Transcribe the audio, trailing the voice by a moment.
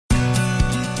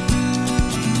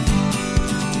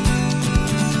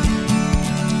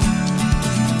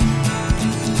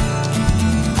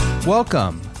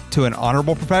Welcome to An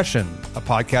Honorable Profession, a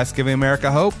podcast giving America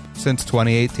hope since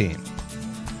 2018.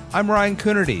 I'm Ryan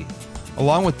Coonerty.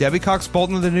 Along with Debbie Cox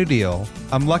Bultan of the New Deal,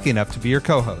 I'm lucky enough to be your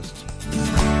co-host.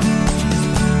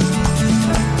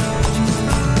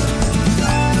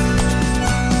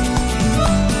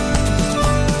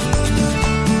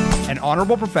 An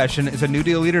Honorable Profession is a New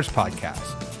Deal Leaders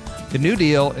podcast. The New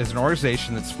Deal is an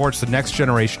organization that supports the next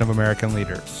generation of American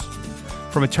leaders.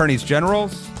 From attorneys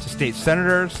generals, to state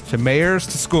senators, to mayors,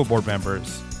 to school board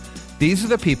members, these are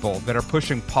the people that are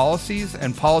pushing policies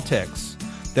and politics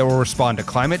that will respond to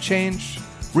climate change,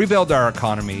 rebuild our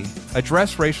economy,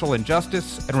 address racial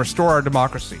injustice, and restore our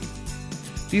democracy.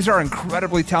 These are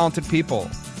incredibly talented people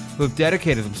who have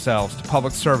dedicated themselves to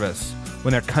public service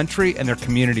when their country and their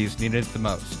communities needed it the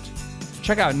most.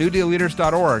 Check out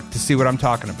newdealleaders.org to see what I'm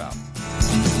talking about.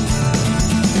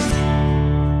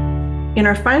 In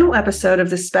our final episode of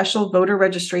this special Voter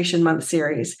Registration Month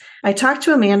series, I talked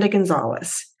to Amanda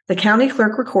Gonzalez, the County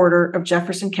Clerk Recorder of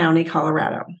Jefferson County,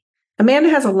 Colorado. Amanda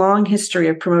has a long history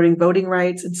of promoting voting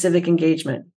rights and civic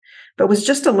engagement, but was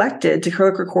just elected to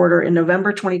Clerk Recorder in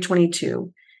November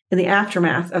 2022 in the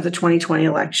aftermath of the 2020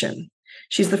 election.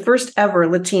 She's the first ever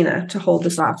Latina to hold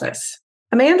this office.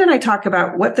 Amanda and I talk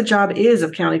about what the job is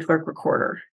of County Clerk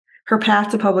Recorder, her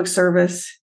path to public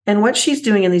service, and what she's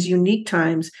doing in these unique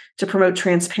times to promote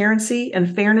transparency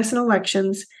and fairness in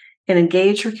elections and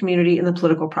engage her community in the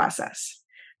political process.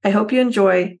 I hope you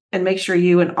enjoy and make sure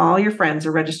you and all your friends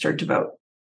are registered to vote. All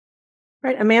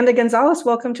right, Amanda Gonzalez,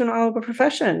 welcome to An Honorable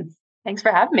Profession. Thanks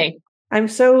for having me. I'm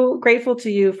so grateful to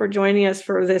you for joining us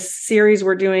for this series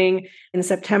we're doing in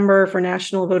September for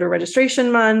National Voter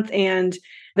Registration Month, and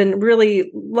been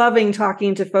really loving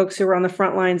talking to folks who are on the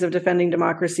front lines of defending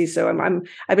democracy. So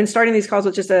I've been starting these calls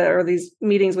with these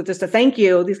meetings with just a thank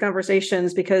you, these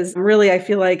conversations, because really I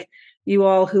feel like you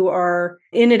all who are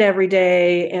in it every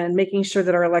day and making sure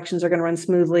that our elections are going to run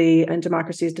smoothly and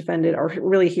democracy is defended are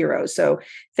really heroes. So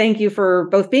thank you for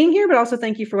both being here, but also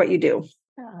thank you for what you do.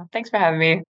 Oh, thanks for having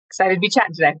me. Excited to be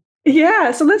chatting today.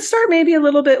 Yeah. So let's start maybe a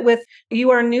little bit with, you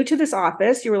are new to this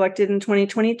office. You were elected in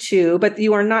 2022, but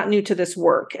you are not new to this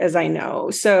work, as I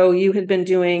know. So you had been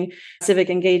doing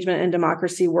civic engagement and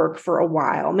democracy work for a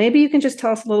while. Maybe you can just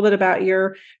tell us a little bit about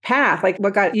your path, like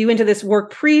what got you into this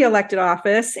work pre-elected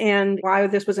office and why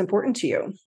this was important to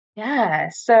you. Yeah.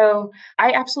 So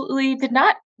I absolutely did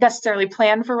not necessarily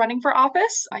plan for running for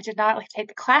office. I did not take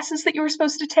the classes that you were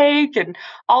supposed to take and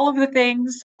all of the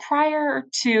things. Prior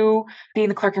to being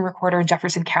the clerk and recorder in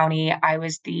Jefferson County, I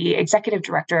was the executive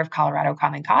director of Colorado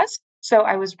Common Cause. So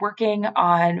I was working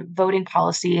on voting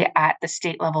policy at the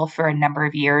state level for a number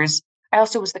of years. I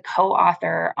also was the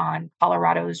co-author on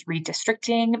Colorado's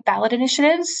redistricting ballot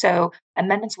initiatives. So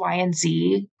Amendments Y and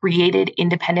Z created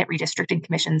independent redistricting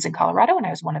commissions in Colorado, and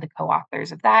I was one of the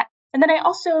co-authors of that. And then I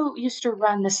also used to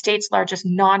run the state's largest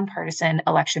nonpartisan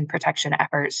election protection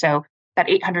effort. So that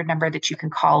 800 number that you can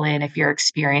call in if you're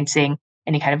experiencing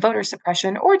any kind of voter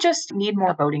suppression or just need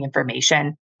more voting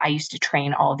information. I used to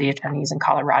train all of the attorneys in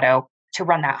Colorado to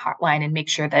run that hotline and make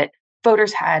sure that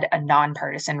voters had a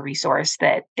nonpartisan resource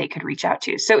that they could reach out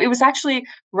to. So it was actually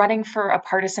running for a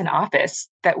partisan office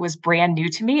that was brand new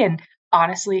to me and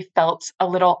honestly felt a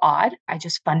little odd. I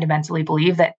just fundamentally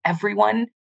believe that everyone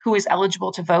who is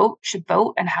eligible to vote should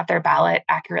vote and have their ballot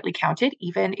accurately counted,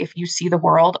 even if you see the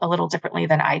world a little differently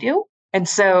than I do. And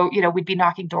so, we'd be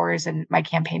knocking doors and my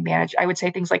campaign manager, I would say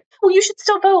things like, well, you should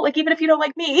still vote, even if you don't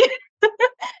like me.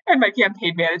 And my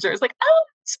campaign manager is like, oh,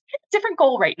 it's a different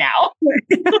goal right now.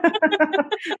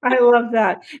 I love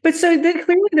that. But so then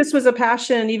clearly this was a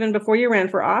passion even before you ran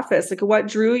for office. What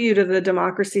drew you to the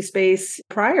democracy space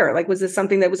prior? Was this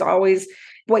something that was always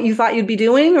what you thought you'd be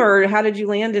doing, or how did you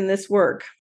land in this work?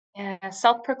 Yeah,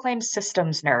 self-proclaimed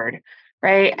systems nerd,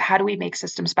 right? How do we make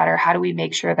systems better? How do we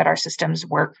make sure that our systems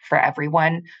work for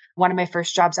everyone? One of my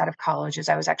first jobs out of college is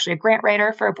I was actually a grant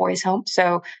writer for a boys' home.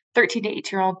 So 13 to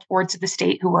 18-year-old wards of the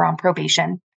state who were on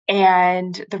probation.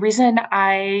 And the reason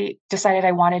I decided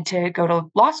I wanted to go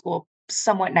to law school,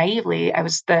 somewhat naively, I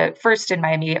was the first in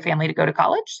my immediate family to go to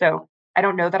college. So I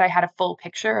don't know that I had a full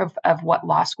picture of what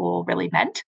law school really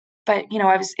meant. But,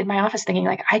 I was in my office thinking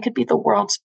I could be the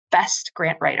world's best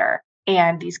grant writer.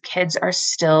 And these kids are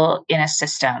still in a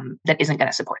system that isn't going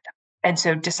to support them. And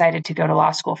so decided to go to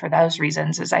law school for those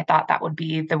reasons, as I thought that would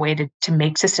be the way to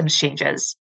make systems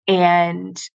changes.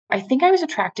 And I think I was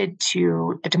attracted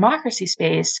to the democracy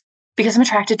space because I'm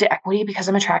attracted to equity, because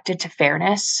I'm attracted to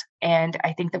fairness. And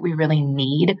I think that we really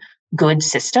need good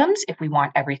systems if we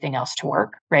want everything else to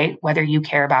work, right? Whether you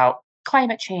care about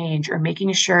climate change or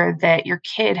making sure that your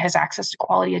kid has access to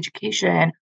quality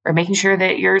education or making sure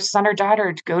that your son or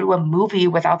daughter go to a movie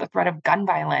without the threat of gun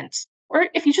violence, or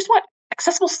if you just want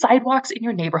accessible sidewalks in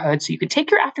your neighborhood so you can take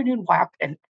your afternoon walk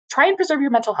and try and preserve your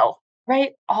mental health,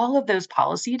 right? All of those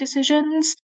policy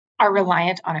decisions are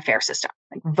reliant on a fair system.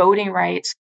 Like voting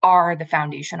rights are the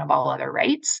foundation of all other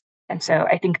rights. And so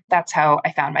I think that's how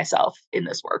I found myself in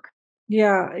this work.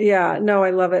 Yeah. Yeah. No, I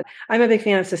love it. I'm a big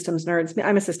fan of systems nerds.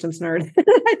 I'm a systems nerd.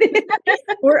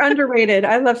 We're underrated.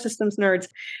 I love systems nerds.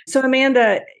 So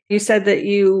Amanda, you said that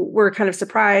you were kind of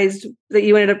surprised that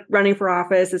you ended up running for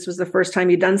office. This was the first time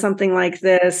you'd done something like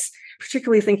this,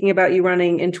 particularly thinking about you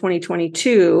running in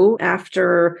 2022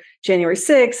 after January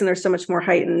 6th, and there's so much more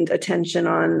heightened attention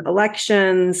on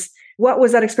elections. What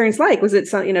was that experience like? Was it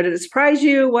something, did it surprise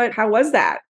you? How was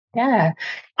that? Yeah.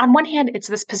 On one hand, it's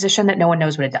this position that no one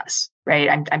knows what it does, right?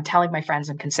 I'm telling my friends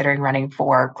I'm considering running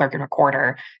for clerk and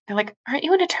recorder. They're like, aren't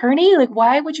you an attorney? Like,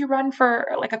 why would you run for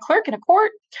like a clerk in a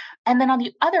court? And then on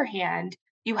the other hand,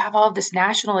 you have all of this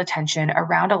national attention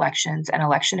around elections and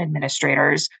election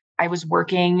administrators. I was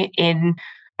working in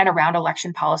and around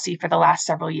election policy for the last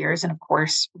several years, and of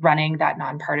course, running that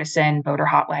nonpartisan voter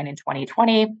hotline in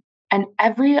 2020. And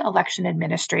every election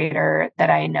administrator that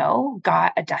I know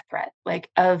got a death threat, like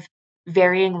of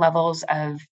varying levels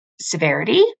of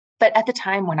severity. But at the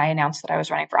time when I announced that I was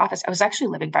running for office, I was actually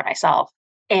living by myself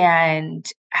and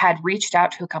had reached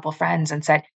out to a couple friends and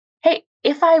said, hey,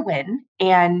 if I win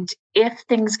and if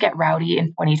things get rowdy in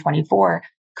 2024,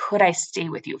 could I stay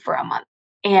with you for a month?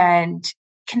 And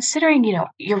considering,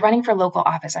 you're running for local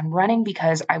office, I'm running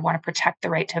because I want to protect the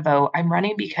right to vote. I'm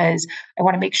running because I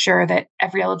want to make sure that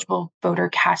every eligible voter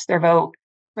casts their vote,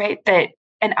 right?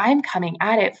 And I'm coming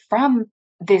at it from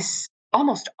this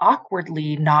almost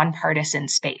awkwardly nonpartisan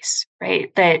space,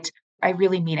 right? That I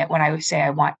really mean it when I say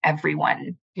I want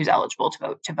everyone who's eligible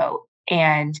to vote.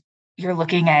 And you're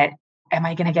looking at, am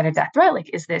I going to get a death threat? Like,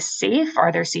 is this safe?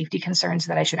 Are there safety concerns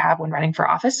that I should have when running for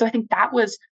office? So I think that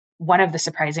was one of the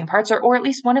surprising parts, or at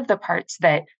least one of the parts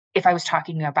that if I was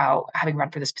talking about having run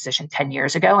for this position 10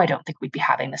 years ago, I don't think we'd be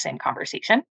having the same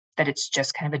conversation, that it's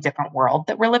just kind of a different world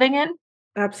that we're living in.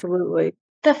 Absolutely.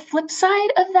 The flip side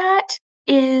of that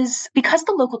is because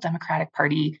the local Democratic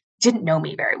Party didn't know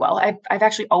me very well. I've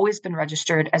actually always been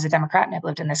registered as a Democrat, and I've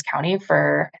lived in this county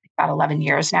for about 11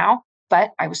 years now,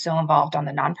 but I was so involved on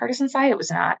the nonpartisan side.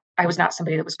 I was not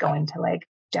somebody that was going to like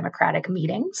Democratic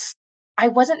meetings. I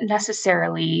wasn't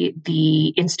necessarily the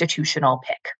institutional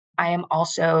pick. I am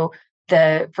also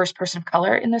the first person of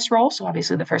color in this role. So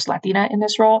obviously the first Latina in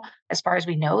this role, as far as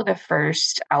we know, the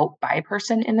first out bi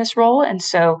person in this role. And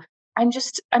so I'm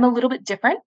a little bit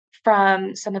different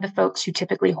from some of the folks who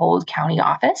typically hold county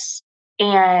office.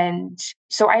 And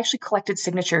so I actually collected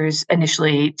signatures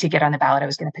initially to get on the ballot I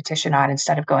was going to petition on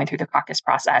instead of going through the caucus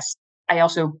process. I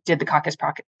also did the caucus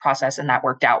process and that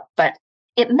worked out. But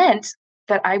it meant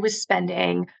that I was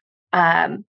spending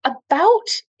about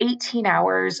 18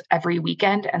 hours every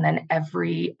weekend and then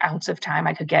every ounce of time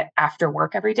I could get after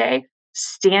work every day,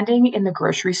 standing in the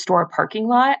grocery store parking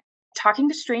lot, talking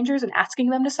to strangers and asking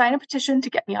them to sign a petition to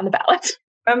get me on the ballot.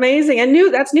 Amazing.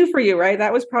 And that's new for you, right?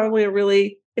 That was probably a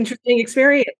really interesting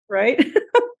experience, right?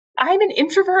 I'm an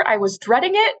introvert. I was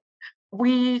dreading it.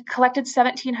 We collected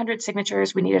 1,700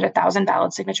 signatures. We needed 1,000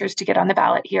 ballot signatures to get on the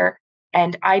ballot here.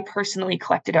 And I personally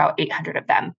collected about 800 of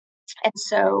them. And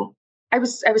so I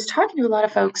was talking to a lot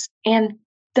of folks, and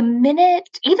the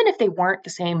minute, even if they weren't the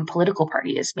same political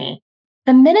party as me,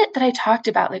 the minute that I talked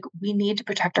about, like, we need to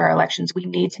protect our elections, we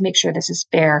need to make sure this is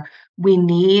fair, we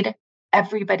need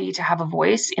everybody to have a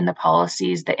voice in the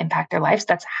policies that impact their lives.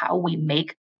 That's how we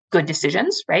make good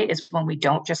decisions, right? Is when we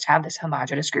don't just have this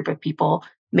homogenous group of people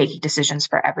making decisions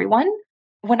for everyone.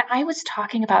 When I was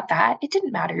talking about that, it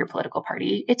didn't matter your political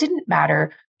party. It didn't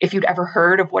matter if you'd ever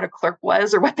heard of what a clerk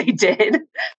was or what they did.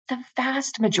 The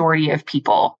vast majority of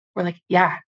people were like,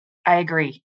 yeah, I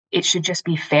agree. It should just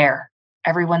be fair.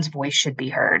 Everyone's voice should be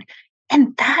heard.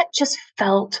 And that just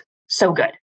felt so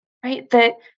good, right?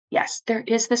 That yes, there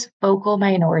is this vocal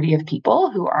minority of people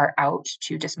who are out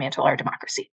to dismantle our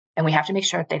democracy, and we have to make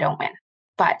sure that they don't win.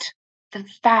 But the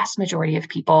vast majority of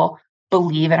people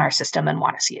believe in our system and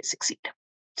want to see it succeed.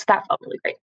 So that felt really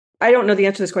great. I don't know the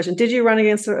answer to this question. Did you run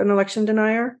against an election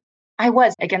denier? I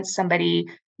was against somebody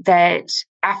that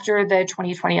after the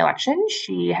 2020 election,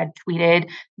 she had tweeted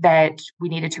that we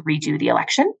needed to redo the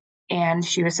election. And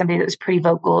she was somebody that was pretty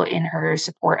vocal in her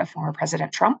support of former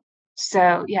President Trump.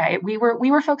 So yeah, we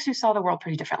were folks who saw the world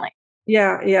pretty differently.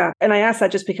 Yeah, yeah. And I ask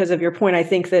that just because of your point. I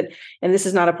think that, and this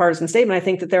is not a partisan statement, I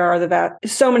think that there are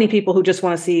so many people who just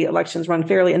want to see elections run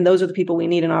fairly. And those are the people we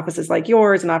need in offices like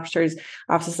yours and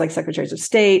offices like secretaries of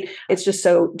state. It's just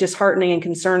so disheartening and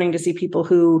concerning to see people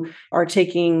who are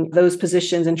taking those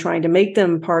positions and trying to make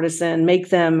them partisan, make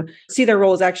them see their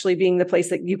role as actually being the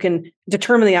place that you can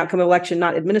determine the outcome of election,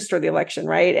 not administer the election,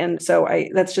 right? And so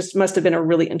that's just must have been a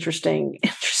really interesting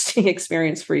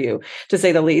experience for you, to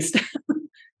say the least.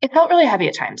 It felt really heavy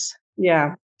at times.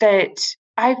 Yeah. That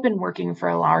I've been working for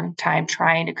a long time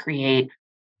trying to create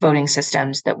voting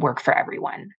systems that work for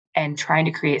everyone and trying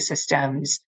to create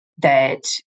systems that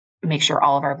make sure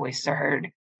all of our voices are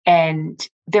heard. And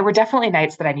there were definitely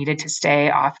nights that I needed to stay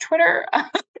off Twitter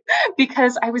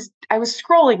because I was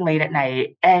scrolling late at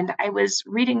night and I was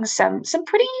reading some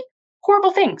pretty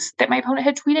horrible things that my opponent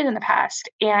had tweeted in the past.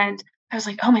 And I was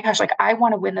like, oh my gosh, like I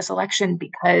want to win this election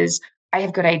because I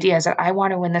have good ideas, and I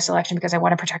want to win this election because I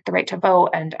want to protect the right to vote,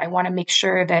 and I want to make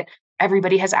sure that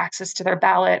everybody has access to their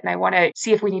ballot, and I want to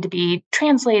see if we need to be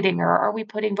translating or are we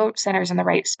putting vote centers in the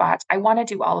right spots. I want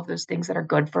to do all of those things that are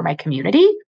good for my community.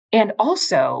 And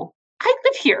also, I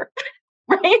live here,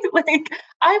 right? Like,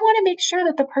 I want to make sure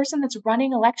that the person that's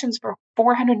running elections for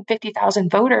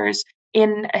 450,000 voters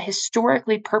in a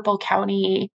historically purple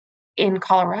county in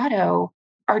Colorado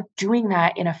are doing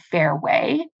that in a fair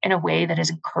way, in a way that is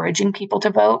encouraging people to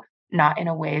vote, not in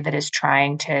a way that is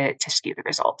trying to skew the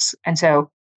results. And so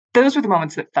those were the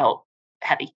moments that felt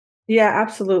heavy. Yeah,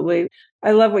 absolutely.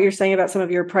 I love what you're saying about some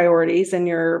of your priorities and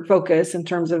your focus in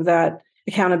terms of that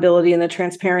accountability and the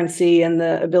transparency and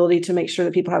the ability to make sure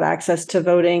that people have access to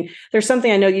voting. There's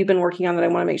something I know you've been working on that I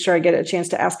want to make sure I get a chance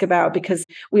to ask about, because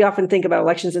we often think about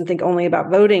elections and think only about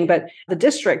voting, but the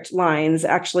district lines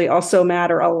actually also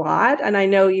matter a lot. And I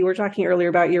know you were talking earlier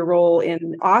about your role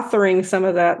in authoring some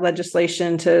of that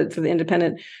legislation for the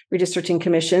independent redistricting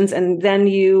commissions. And then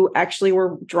you actually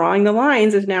were drawing the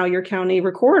lines as now your county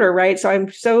recorder, right? So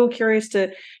I'm so curious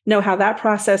to know how that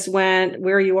process went,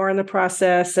 where you are in the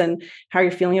process, and how you're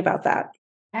feeling about that.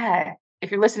 Yeah. If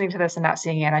you're listening to this and not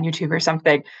seeing it on YouTube or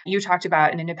something, you talked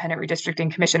about an independent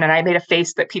redistricting commission, and I made a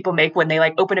face that people make when they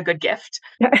like open a good gift.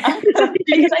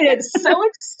 Because I get so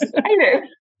excited.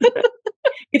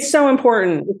 It's so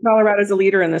important. Colorado's a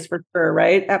leader in this for sure,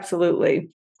 right? Absolutely.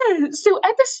 So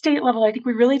at the state level, I think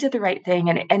we really did the right thing.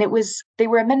 And they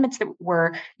were amendments that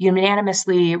were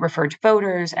unanimously referred to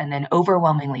voters and then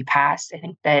overwhelmingly passed. I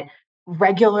think that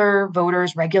regular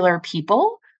voters, regular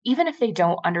people, even if they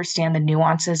don't understand the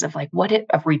nuances of of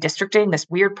redistricting, this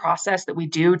weird process that we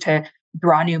do to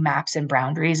draw new maps and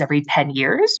boundaries every 10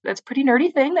 years, that's a pretty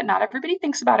nerdy thing that not everybody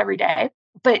thinks about every day.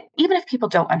 But even if people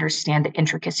don't understand the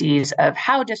intricacies of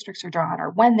how districts are drawn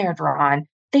or when they're drawn,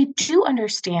 they do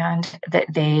understand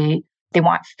that they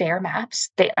want fair maps.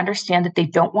 They understand that they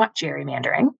don't want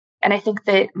gerrymandering. And I think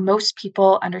that most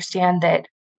people understand that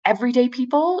everyday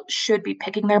people should be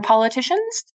picking their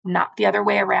politicians, not the other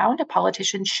way around. A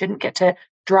politician shouldn't get to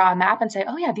draw a map and say,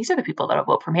 oh yeah, these are the people that'll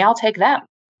vote for me. I'll take them,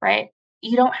 right?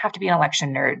 You don't have to be an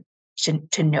election nerd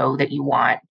to know that you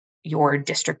want your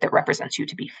district that represents you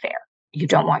to be fair. You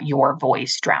don't want your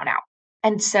voice drowned out.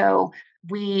 And so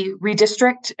we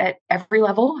redistrict at every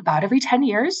level about every 10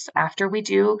 years after we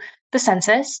do the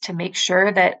census to make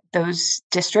sure that those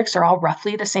districts are all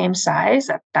roughly the same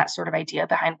size, that sort of idea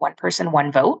behind one person,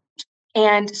 one vote.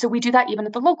 And so we do that even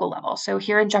at the local level. So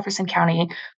here in Jefferson County,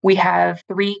 we have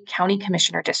 3 county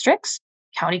commissioner districts.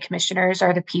 County commissioners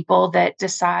are the people that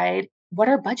decide what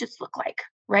our budgets look like,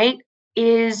 right?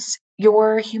 Is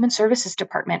your human services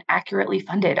department accurately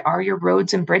funded? Are your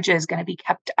roads and bridges going to be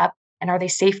kept up? And are they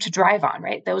safe to drive on,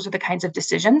 right? Those are the kinds of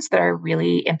decisions that are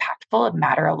really impactful and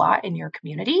matter a lot in your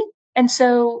community. And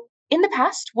so in the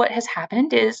past, what has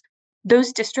happened is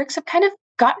those districts have kind of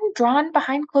gotten drawn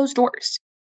behind closed doors.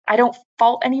 I don't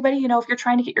fault anybody, if you're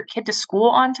trying to get your kid to school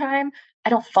on time,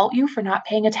 I don't fault you for not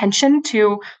paying attention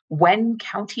to when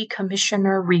county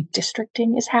commissioner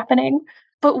redistricting is happening.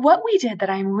 But what we did that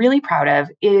I'm really proud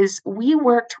of is we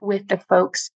worked with the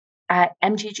folks at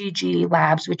MGGG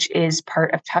Labs, which is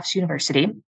part of Tufts University.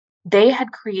 They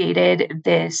had created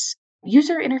this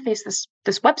user interface,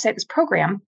 this website, this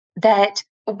program that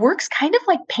works kind of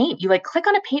like paint. You click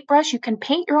on a paintbrush, you can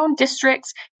paint your own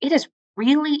districts. It is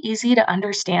really easy to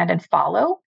understand and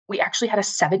follow. We actually had a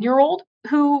 7-year-old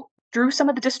who drew some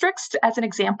of the districts as an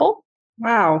example.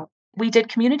 Wow. We did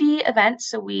community events.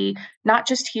 So we, not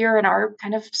just here in our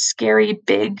kind of scary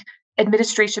big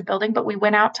administration building, but we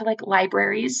went out to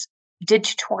libraries, did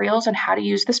tutorials on how to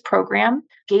use this program,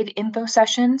 gave info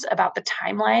sessions about the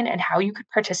timeline and how you could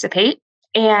participate.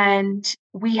 And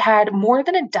we had more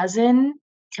than a dozen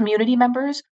community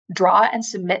members draw and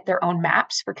submit their own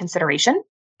maps for consideration.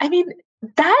 I mean,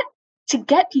 that to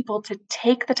get people to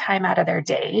take the time out of their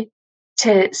day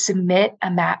to submit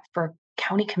a map for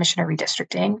county commissioner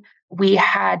redistricting, we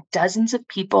had dozens of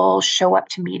people show up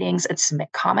to meetings and submit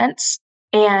comments.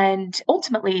 And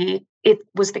ultimately, it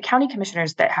was the county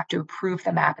commissioners that have to approve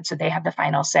the map. And so they have the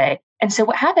final say. And so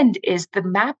what happened is the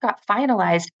map got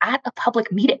finalized at a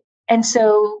public meeting. And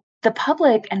so the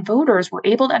public and voters were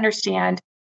able to understand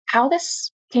how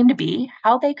this came to be,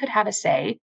 how they could have a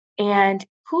say, and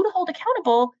who to hold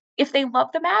accountable if they love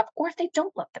the map or if they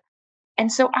don't love the map.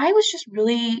 And so I was just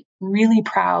really, really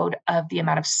proud of the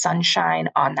amount of sunshine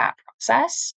on that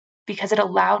process because it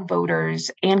allowed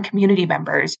voters and community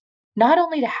members not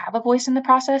only to have a voice in the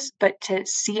process, but to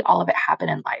see all of it happen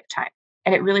in live time.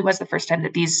 And it really was the first time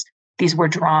that these were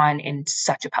drawn in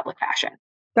such a public fashion.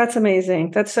 That's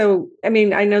amazing. That's so, I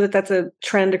mean, I know that that's a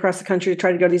trend across the country to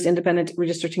try to go to these independent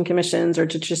redistricting commissions or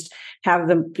to just have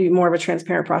them be more of a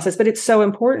transparent process. But it's so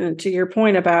important to your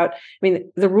point about, I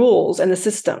mean, the rules and the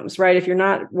systems, right? If you're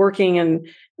not working and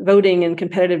voting in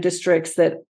competitive districts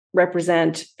that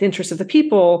represent the interests of the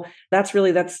people, that's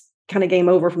kind of game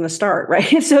over from the start,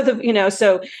 right? So that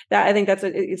I think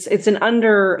it's an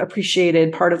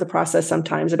underappreciated part of the process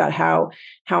sometimes about how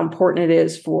important it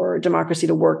is for democracy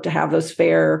to work to have those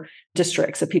fair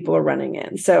districts that people are running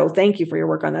in. So thank you for your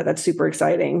work on that. That's super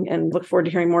exciting and look forward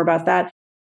to hearing more about that.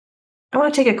 I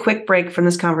want to take a quick break from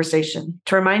this conversation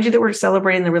to remind you that we're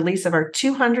celebrating the release of our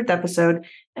 200th episode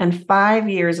and 5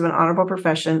 years of an honorable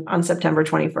profession on September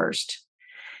 21st.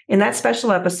 In that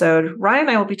special episode, Ryan and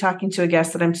I will be talking to a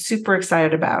guest that I'm super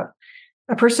excited about,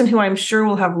 a person who I'm sure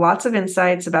will have lots of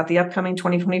insights about the upcoming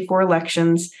 2024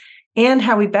 elections and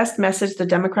how we best message the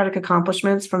Democratic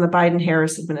accomplishments from the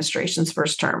Biden-Harris administration's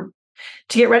first term.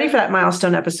 To get ready for that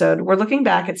milestone episode, we're looking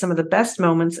back at some of the best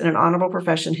moments in an honorable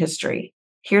profession history.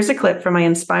 Here's a clip from my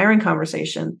inspiring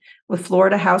conversation with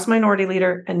Florida House Minority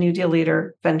Leader and NewDEAL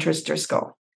leader, Fentrice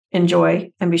Driskell. Enjoy,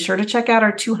 and be sure to check out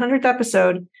our 200th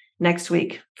episode next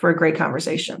week for a great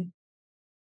conversation.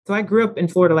 So I grew up in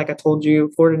Florida, like I told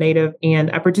you, Florida native,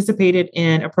 and I participated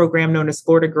in a program known as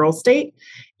Florida Girl State.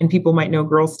 And people might know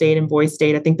Girl State and Boy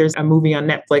State. I think there's a movie on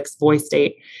Netflix, Boy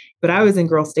State. But I was in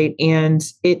Girl State, and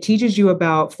it teaches you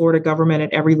about Florida government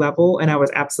at every level. And I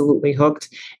was absolutely hooked.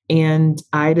 And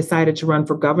I decided to run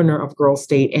for governor of Girl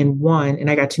State and won. And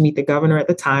I got to meet the governor at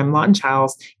the time, Lawton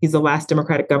Childs. He's the last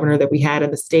Democratic governor that we had in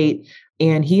the state.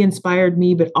 And he inspired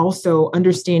me, but also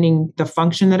understanding the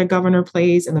function that a governor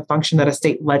plays and the function that a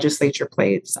state legislature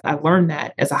plays. I learned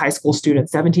that as a high school student,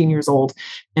 17 years old.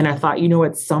 And I thought, you know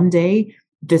what, someday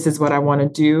this is what I want to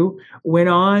do. Went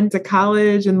on to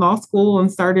college and law school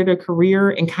and started a career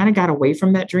and kind of got away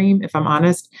from that dream, if I'm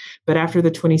honest. But after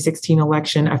the 2016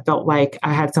 election, I felt like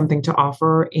I had something to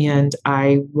offer and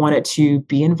I wanted to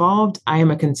be involved. I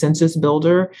am a consensus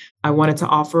builder. I wanted to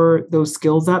offer those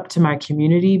skills up to my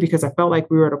community because I felt like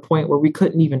we were at a point where we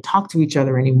couldn't even talk to each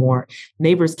other anymore.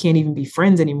 Neighbors can't even be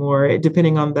friends anymore,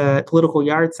 depending on the political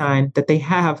yard sign that they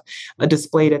have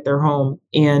displayed at their home.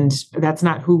 And that's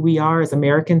not who we are as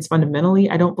Americans fundamentally,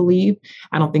 I don't believe.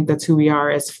 I don't think that's who we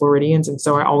are as Floridians. And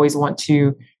so I always want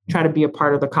to try to be a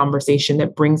part of the conversation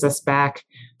that brings us back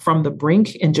from the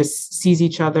brink and just sees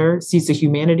each other, sees the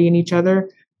humanity in each other.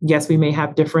 Yes, we may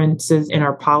have differences in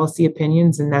our policy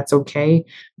opinions, and that's okay.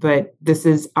 But this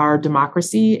is our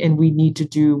democracy, and we need to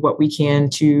do what we can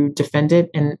to defend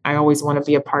it. And I always want to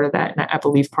be a part of that. And I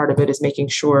believe part of it is making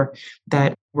sure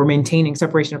that we're maintaining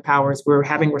separation of powers. We're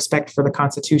having respect for the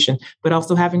Constitution, but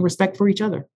also having respect for each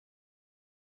other.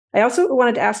 I also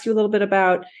wanted to ask you a little bit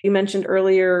about, you mentioned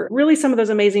earlier, really some of those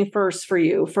amazing firsts for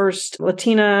you. First,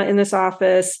 Latina in this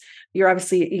office. You're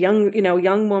obviously a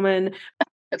young woman.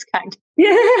 That's kind.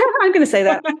 Yeah, I'm going to say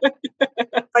that.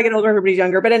 I get older, everybody's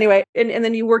younger. But anyway, and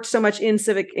then you worked so much in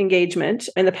civic engagement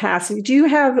in the past. Do you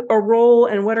have a role,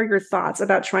 and what are your thoughts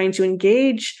about trying to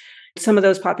engage some of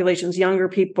those populations, younger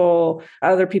people,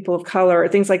 other people of color,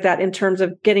 things like that, in terms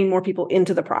of getting more people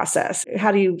into the process?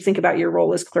 How do you think about your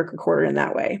role as clerk recorder in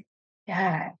that way?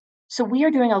 Yeah. So we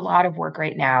are doing a lot of work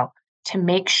right now to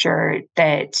make sure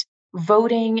that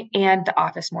voting and the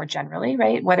office more generally,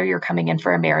 right? Whether you're coming in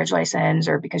for a marriage license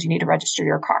or because you need to register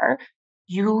your car,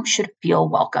 you should feel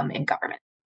welcome in government.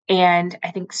 And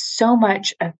I think so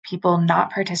much of people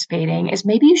not participating is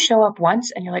maybe you show up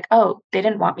once and you're like, oh, they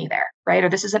didn't want me there, right? Or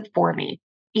this isn't for me.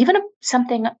 Even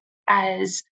something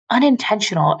as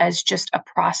unintentional as just a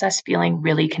process feeling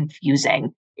really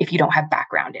confusing if you don't have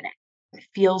background in it. It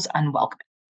feels unwelcoming.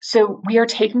 So we are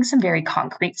taking some very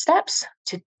concrete steps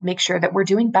to make sure that we're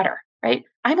doing better. right?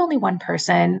 I'm only one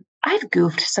person. I've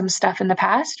goofed some stuff in the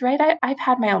past, right? I've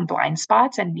had my own blind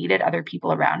spots and needed other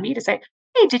people around me to say,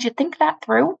 hey, did you think that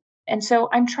through? And so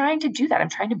I'm trying to do that. I'm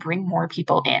trying to bring more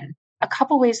people in. A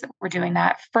couple ways that we're doing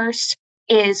that. First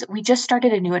is we just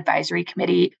started a new advisory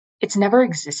committee. It's never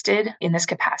existed in this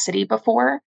capacity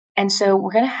before. And so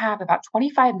we're going to have about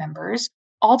 25 members,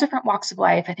 all different walks of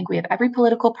life. I think we have every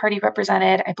political party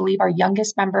represented. I believe our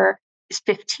youngest member is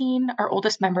 15. Our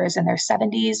oldest member is in their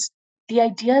 70s. The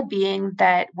idea being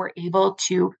that we're able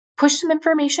to push some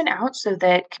information out so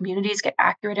that communities get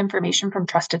accurate information from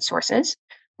trusted sources.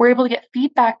 We're able to get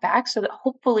feedback back so that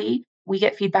hopefully we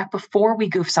get feedback before we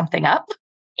goof something up,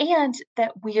 and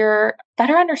that we're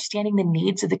better understanding the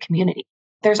needs of the community.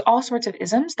 There's all sorts of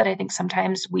isms that I think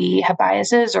sometimes we have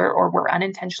biases or we're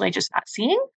unintentionally just not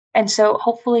seeing. And so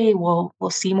hopefully we'll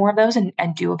see more of those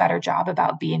and do a better job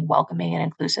about being welcoming and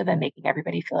inclusive and making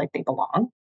everybody feel like they belong.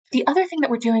 The other thing that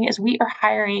we're doing is we are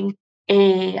hiring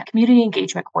a community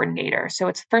engagement coordinator. So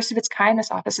it's first of its kind.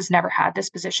 This office has never had this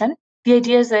position. The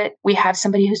idea is that we have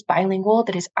somebody who's bilingual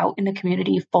that is out in the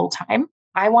community full time.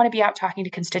 I want to be out talking to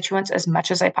constituents as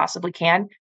much as I possibly can.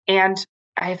 And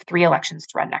I have 3 elections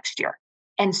to run next year.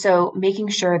 And so making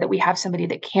sure that we have somebody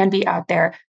that can be out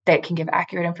there, that can give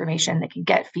accurate information, that can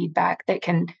get feedback, that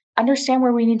can understand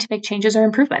where we need to make changes or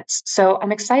improvements. So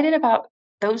I'm excited about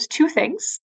those 2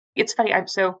 things. It's funny.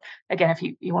 Again, if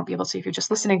you won't be able to see if you're just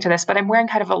listening to this, but I'm wearing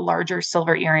kind of a larger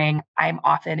silver earring. I'm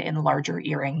often in larger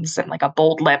earrings and like a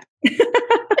bold lip.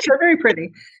 They're very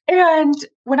pretty. And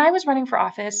when I was running for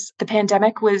office, the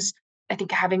pandemic was, I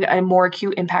think, having a more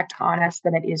acute impact on us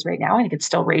than it is right now. I think it's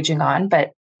still raging on,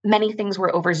 but many things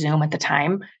were over Zoom at the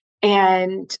time.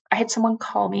 And I had someone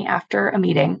call me after a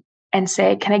meeting and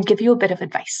say, can I give you a bit of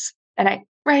advice? And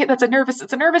it's a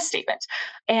nervous statement.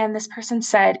 And this person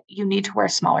said, you need to wear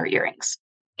smaller earrings.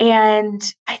 And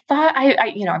I thought,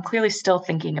 I'm clearly still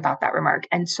thinking about that remark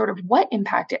and sort of what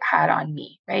impact it had on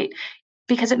me, right?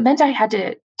 Because it meant I had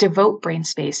to devote brain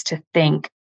space to think,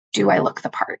 do I look the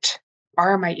part?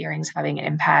 Are my earrings having an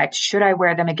impact? Should I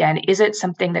wear them again? Is it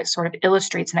something that sort of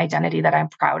illustrates an identity that I'm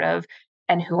proud of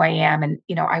and who I am? And,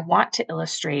 I want to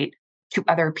illustrate to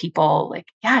other people, like,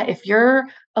 yeah, if you're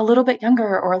a little bit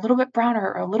younger or a little bit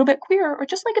browner or a little bit queer or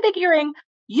just like a big earring,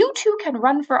 you too can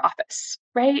run for office,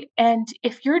 right? And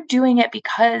if you're doing it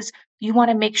because you want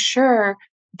to make sure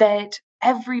that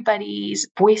everybody's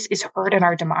voice is heard in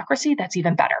our democracy, that's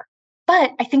even better.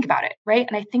 But I think about it, right?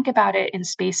 And I think about it in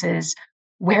spaces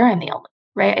where I'm the only,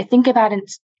 right? I think about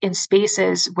it in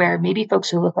spaces where maybe folks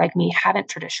who look like me haven't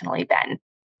traditionally been.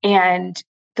 And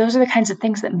those are the kinds of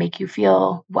things that make you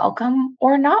feel welcome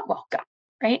or not welcome,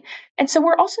 right? And so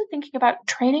we're also thinking about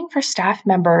training for staff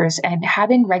members and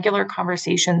having regular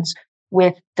conversations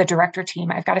with the director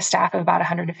team. I've got a staff of about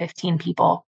 115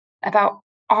 people about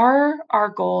are our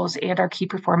goals and our key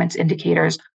performance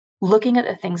indicators looking at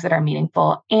the things that are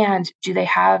meaningful, and do they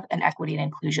have an equity and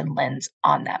inclusion lens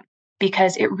on them?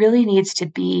 Because it really needs to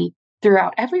be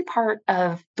throughout every part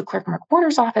of the clerk and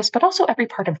recorder's office, but also every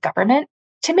part of government,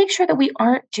 to make sure that we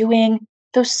aren't doing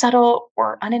those subtle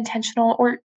or unintentional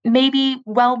or maybe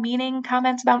well-meaning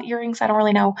comments about earrings, I don't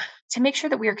really know, to make sure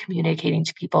that we are communicating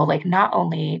to people, like, not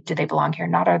only do they belong here,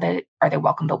 not are they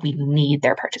welcome, but we need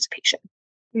their participation.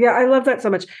 Yeah, I love that so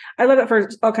much. I love that for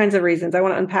all kinds of reasons. I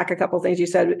want to unpack a couple of things you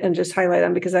said and just highlight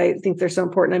them because I think they're so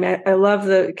important. I mean, I love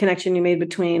the connection you made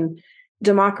between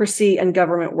democracy and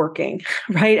government working,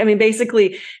 right? I mean,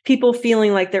 basically people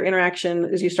feeling like their interaction,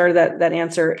 as you started that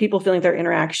answer, people feeling their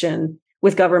interaction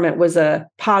with government was a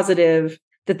positive,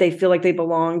 that they feel like they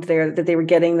belonged there, that they were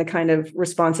getting the kind of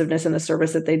responsiveness and the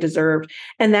service that they deserved.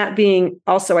 And that being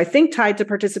also, I think, tied to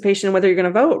participation in whether you're going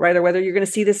to vote, right? Or whether you're going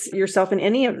to see this yourself in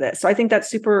any of this. So I think that's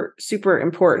super, super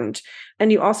important.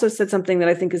 And you also said something that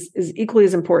I think is equally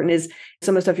as important is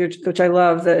some of the stuff which I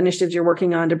love, the initiatives you're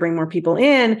working on to bring more people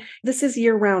in. This is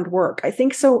year-round work. I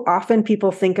think so often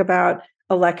people think about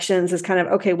elections as kind of,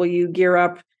 okay, well, you gear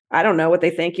up, I don't know what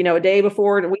they think, a day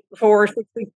before, a week before, 6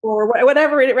 weeks before,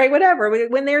 whatever, right? Whatever,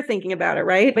 when they're thinking about it,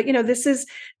 right? But, this is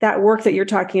that work that you're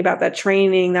talking about, that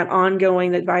training, that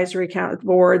ongoing advisory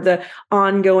board, the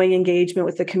ongoing engagement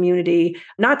with the community,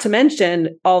 not to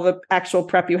mention all the actual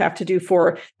prep you have to do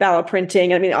for ballot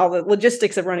printing. I mean, all the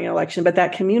logistics of running an election, but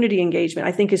that community engagement,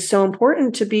 I think, is so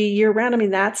important to be year round. I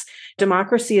mean,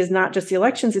 democracy is not just the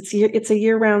elections. It's a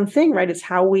year round thing, right? It's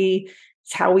how we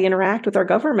interact with our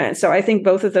government. So I think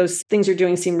both of those things you're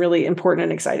doing seem really important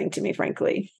and exciting to me,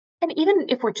 frankly. And even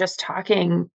if we're just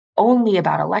talking only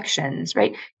about elections,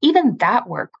 right? Even that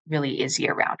work really is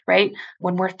year round, right?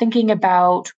 When we're thinking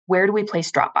about where do we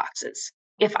place drop boxes?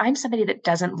 if I'm somebody that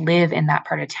doesn't live in that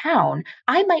part of town,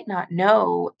 I might not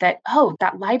know that, oh,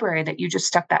 that library that you just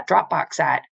stuck that drop box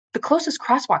at, the closest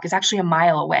crosswalk is actually a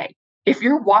mile away. If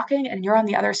you're walking and you're on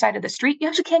the other side of the street, you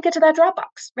actually can't get to that drop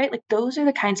box, right? Like those are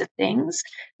the kinds of things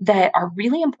that are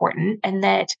really important, and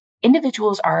that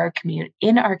individuals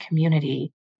in our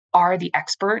community are the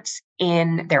experts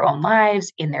in their own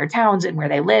lives, in their towns, and where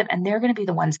they live. And they're going to be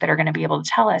the ones that are going to be able to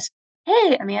tell us,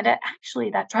 hey, Amanda,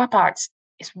 actually that drop box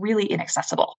is really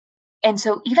inaccessible. And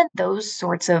so even those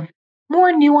sorts of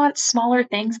more nuanced, smaller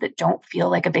things that don't feel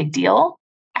like a big deal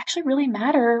actually really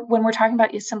matter when we're talking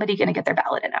about, is somebody going to get their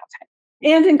ballot in outside?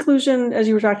 And inclusion, as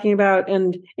you were talking about,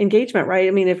 and engagement, right?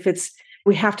 I mean,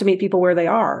 we have to meet people where they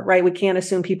are, right? We can't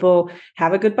assume people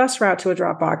have a good bus route to a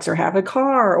drop box or have a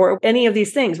car or any of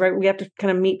these things, right? We have to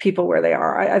kind of meet people where they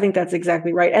are. I think that's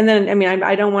exactly right. And then, I mean,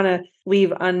 I don't want to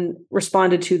leave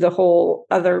unresponded to the whole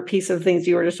other piece of things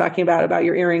you were just talking about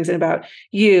your earrings and about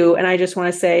you. And I just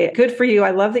want to say, good for you. I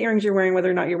love the earrings you're wearing,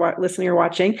 whether or not you're listening or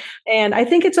watching. And I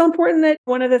think it's so important that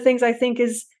one of the things I think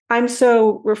is I'm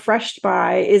so refreshed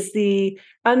by is the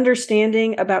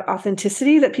understanding about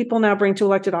authenticity that people now bring to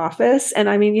elected office. And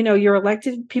I mean, you're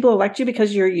elected, people elect you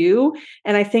because you're you.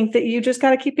 And I think that you just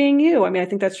got to keep being you. I mean, I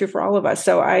think that's true for all of us.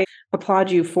 So I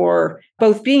applaud you for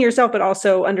both being yourself, but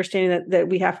also understanding that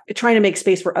we have trying to make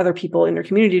space for other people in your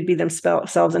community to be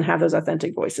themselves and have those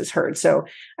authentic voices heard. So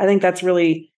I think that's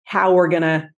really how we're going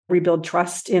to rebuild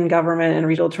trust in government and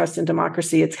rebuild trust in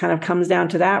democracy. It kind of comes down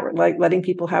to that, like letting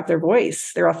people have their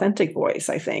voice, their authentic voice,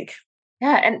 I think.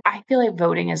 Yeah. And I feel like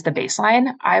voting is the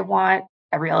baseline. I want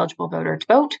every eligible voter to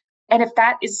vote. And if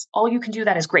that is all you can do,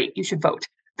 that is great. You should vote.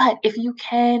 But if you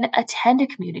can attend a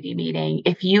community meeting,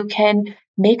 if you can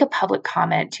make a public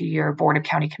comment to your board of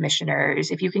county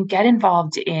commissioners, if you can get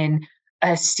involved in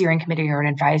a steering committee or an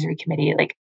advisory committee,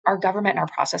 like our government and our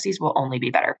processes will only be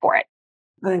better for it.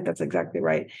 I think that's exactly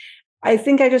right. I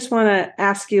think I just want to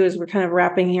ask you, as we're kind of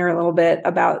wrapping here a little bit,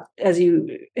 about as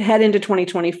you head into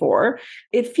 2024,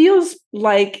 it feels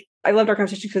like I loved our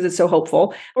conversation because it's so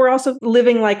hopeful. We're also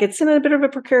living like it's in a bit of a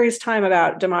precarious time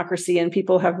about democracy, and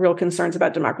people have real concerns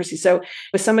about democracy. So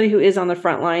with somebody who is on the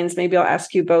front lines, maybe I'll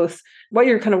ask you both what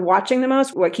you're kind of watching the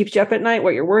most, what keeps you up at night,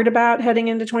 what you're worried about heading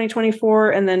into 2024,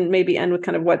 and then maybe end with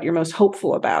kind of what you're most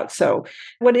hopeful about. So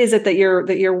what is it that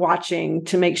you're watching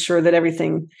to make sure that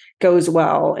everything goes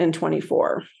well in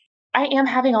 24? I am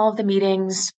having all of the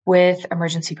meetings with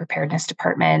emergency preparedness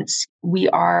departments.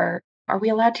 Are we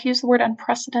allowed to use the word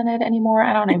unprecedented anymore?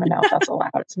 I don't even know if that's allowed.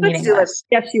 It's meaningless.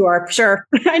 Yes, you are. Sure.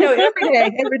 I know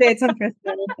every day it's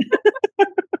unprecedented.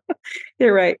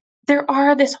 You're right. There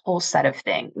are this whole set of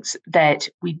things that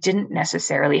we didn't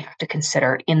necessarily have to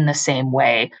consider in the same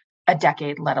way a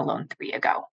decade, let alone 3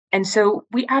 ago. And so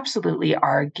we absolutely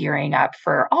are gearing up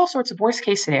for all sorts of worst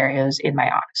case scenarios in my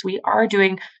office. We are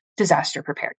doing disaster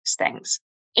preparedness things.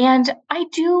 And I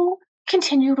do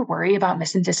continue to worry about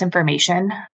mis and disinformation.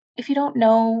 If you don't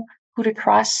know who to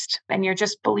trust and you're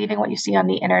just believing what you see on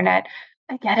the internet,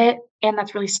 I get it. And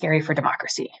that's really scary for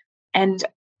democracy. And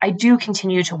I do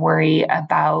continue to worry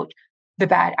about the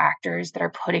bad actors that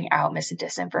are putting out mis and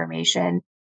disinformation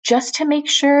just to make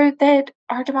sure that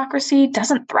our democracy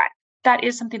doesn't threaten. That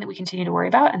is something that we continue to worry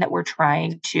about and that we're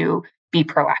trying to be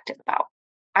proactive about.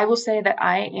 I will say that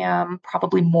I am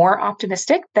probably more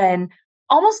optimistic than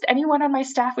almost anyone on my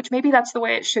staff, which maybe that's the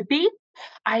way it should be.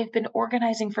 I've been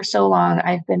organizing for so long.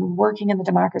 I've been working in the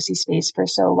democracy space for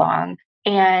so long,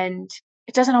 and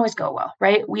it doesn't always go well,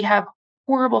 right? We have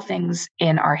horrible things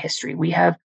in our history. We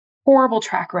have horrible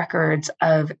track records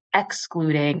of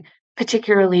excluding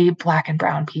particularly Black and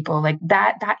brown people. Like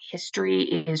that history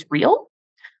is real.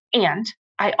 And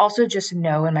I also just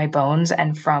know in my bones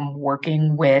and from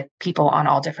working with people on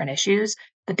all different issues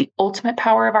that the ultimate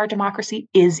power of our democracy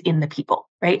is in the people,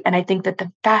 right? And I think that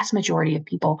the vast majority of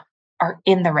people are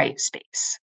in the right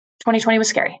space. 2020 was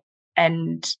scary.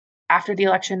 And after the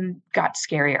election got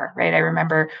scarier, right? I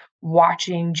remember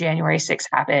watching January 6th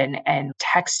happen and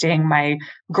texting my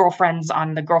girlfriends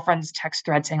on the girlfriends text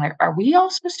thread saying, like, are we all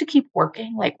supposed to keep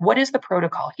working? Like, what is the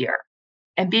protocol here?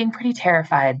 And being pretty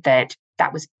terrified that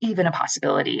that was even a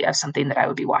possibility of something that I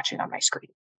would be watching on my screen.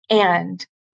 And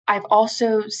I've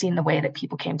also seen the way that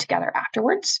people came together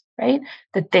afterwards, right?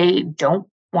 That they don't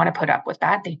want to put up with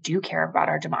that. They do care about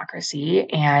our democracy,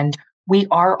 and we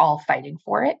are all fighting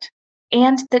for it.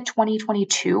 And that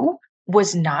 2022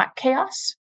 was not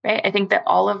chaos, right? I think that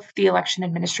all of the election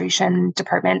administration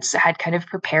departments had kind of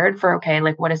prepared for, okay,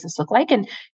 like, what does this look like? And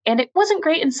it wasn't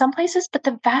great in some places, but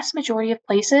the vast majority of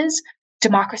places,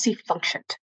 democracy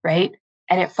functioned, right?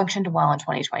 And it functioned well in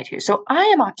 2022. So I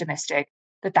am optimistic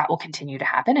that will continue to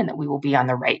happen and that we will be on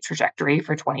the right trajectory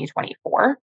for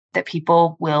 2024, that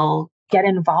people will get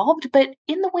involved, but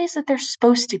in the ways that they're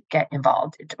supposed to get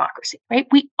involved in democracy, right?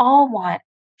 We all want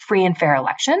free and fair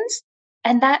elections.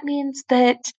 And that means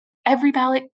that every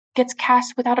ballot gets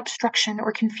cast without obstruction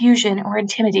or confusion or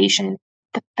intimidation.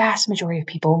 The vast majority of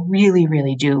people really,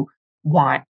 really do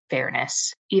want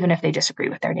fairness, even if they disagree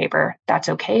with their neighbor. That's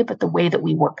okay. But the way that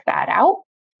we work that out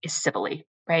is civilly,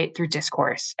 right? Through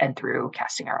discourse and through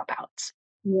casting our own ballots.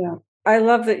 Yeah. I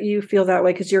love that you feel that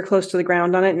way because you're close to the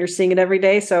ground on it and you're seeing it every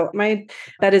day. So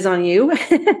that is on you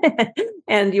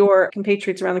and your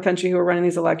compatriots around the country who are running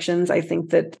these elections. I think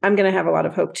that I'm going to have a lot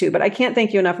of hope too. But I can't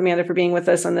thank you enough, Amanda, for being with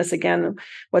us on this again,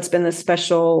 what's been this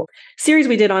special series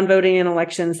we did on voting in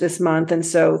elections this month. And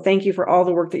so thank you for all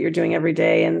the work that you're doing every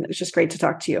day. And it's just great to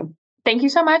talk to you. Thank you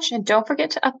so much. And don't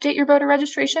forget to update your voter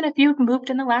registration if you've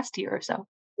moved in the last year or so.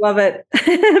 Love it.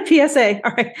 PSA.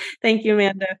 All right. Thank you,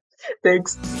 Amanda.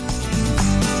 Thanks.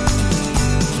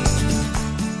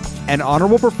 An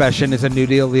Honorable Profession is a New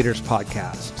Deal Leaders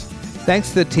podcast. Thanks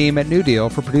to the team at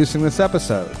NewDEAL for producing this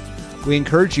episode. We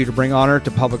encourage you to bring honor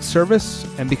to public service,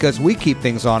 and because we keep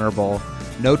things honorable,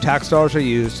 no tax dollars are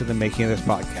used in the making of this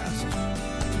podcast.